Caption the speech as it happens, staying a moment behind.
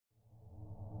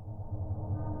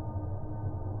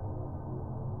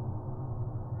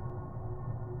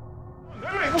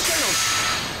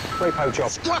repo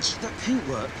job. What? That can't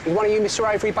work. Is one of you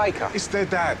Mr. Avery Baker? It's their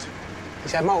dad.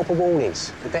 He's had multiple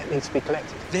warnings. The debt needs to be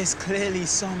collected. There's clearly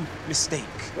some mistake.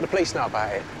 But the police know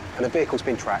about it, and the vehicle's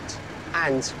been tracked.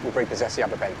 And we've repossessed the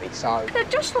other Bentley, so... They've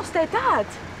just lost their dad.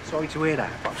 Sorry to hear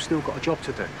that, but I've still got a job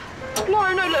to do.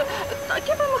 No, look.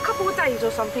 Give them a couple of days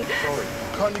or something. Sorry.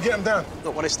 Can't you get them down?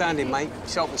 Look, what they're standing, mate.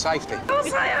 It's health and safety. Of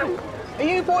course I am. Are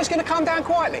you boys going to come down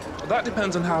quietly? Well, that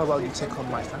depends on how well you take on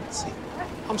my fancy.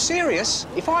 I'm serious.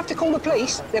 If I have to call the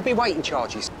police, there'll be waiting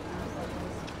charges.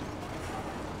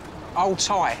 Hold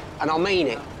tight, and I mean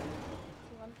it.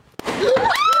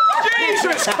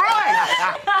 Jesus Christ!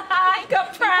 I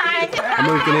got pranked. I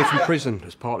moved in here from prison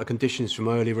as part of the conditions from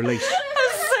early release.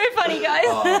 That's so funny, guys.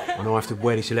 And I have to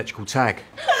wear this electrical tag.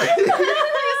 You're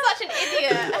such an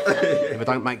idiot. If I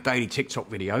don't make daily TikTok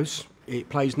videos, it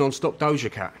plays non-stop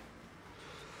Doja Cat.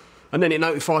 And then it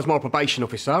notifies my probation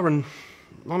officer, and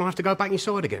I have to go back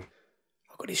inside again.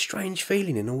 I've got this strange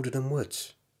feeling in Alderden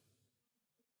Woods.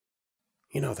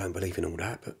 You know I don't believe in all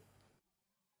that, but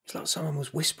it's like someone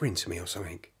was whispering to me or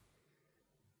something.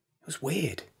 It was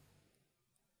weird.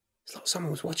 It's like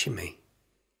someone was watching me.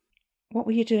 What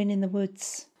were you doing in the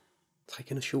woods?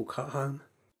 Taking a shortcut home.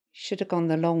 Should have gone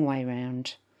the long way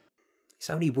round. It's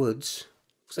only woods.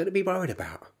 What's there to be worried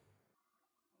about?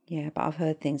 Yeah, but I've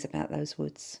heard things about those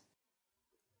woods.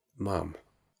 Mum,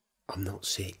 I'm not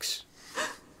 6.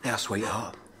 Now,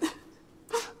 sweetheart, I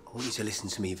want you to listen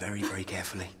to me very, very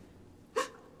carefully.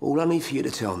 All I need for you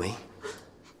to tell me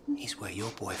is where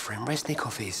your boyfriend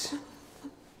Resnikoff is.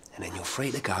 And then you're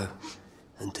free to go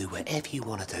and do whatever you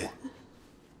want to do.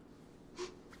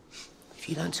 If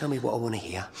you don't tell me what I want to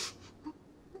hear,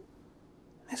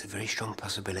 there's a very strong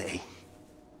possibility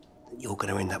that you're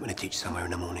going to end up in a ditch somewhere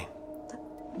in the morning.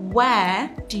 Where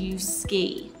do you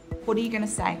ski? What are you going to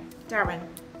say? Darren.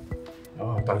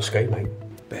 Oh, don't ski, mate.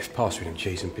 Beth, pass me them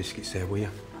cheese and biscuits there, will you?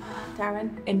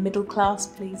 Darren, in middle class,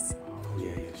 please. Oh,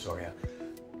 yeah, sorry.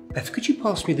 Beth, could you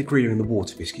pass me the Gruyere and the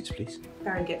water biscuits, please?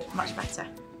 Very good, much better.